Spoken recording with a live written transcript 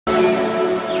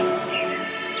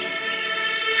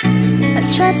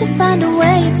tried to find a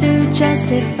way to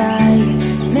justify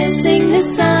missing the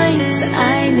signs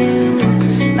I knew.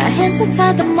 My hands were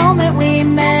tied the moment we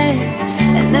met,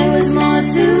 and there was more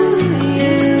to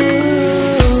you.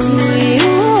 You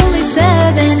were only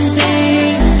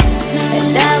 17,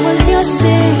 and I was your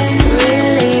sixth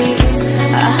release,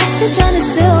 a hostage on a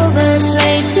silver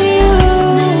plate to you,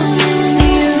 to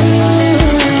you.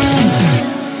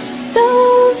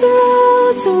 Those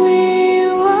roads we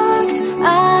walked,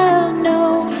 I'll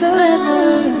know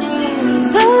forever.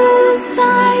 Those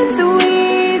times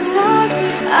we talked,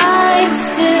 I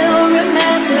still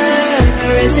remember.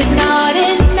 Is it not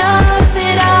enough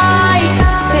that I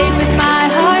paid with my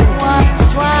heart once,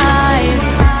 twice?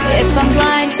 If I'm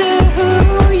blind to who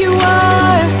you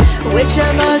are, which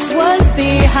of us was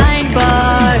behind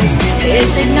bars?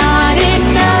 Is it not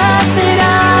enough that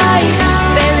I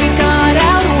barely got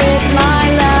out with my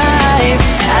life?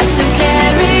 I still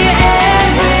carry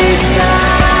every scar.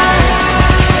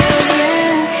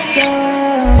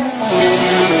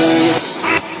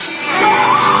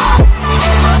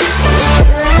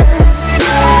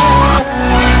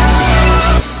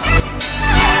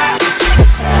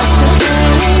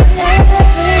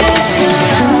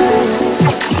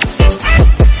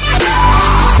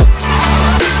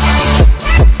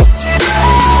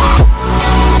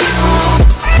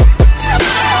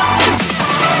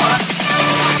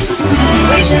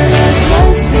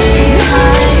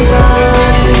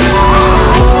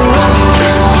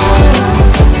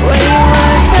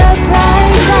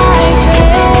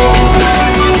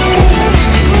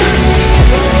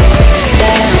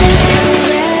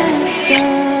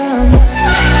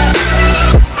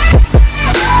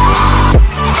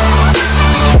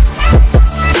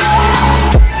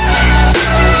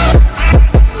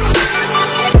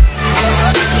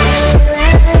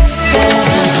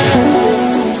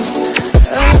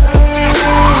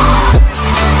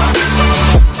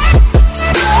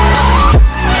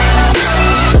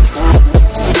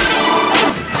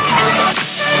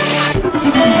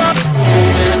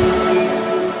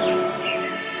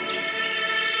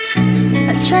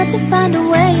 Tried to find a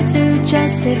way to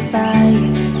justify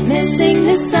missing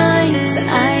the signs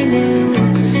I knew.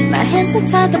 My hands were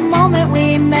tied the moment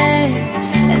we met,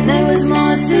 and there was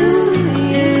more to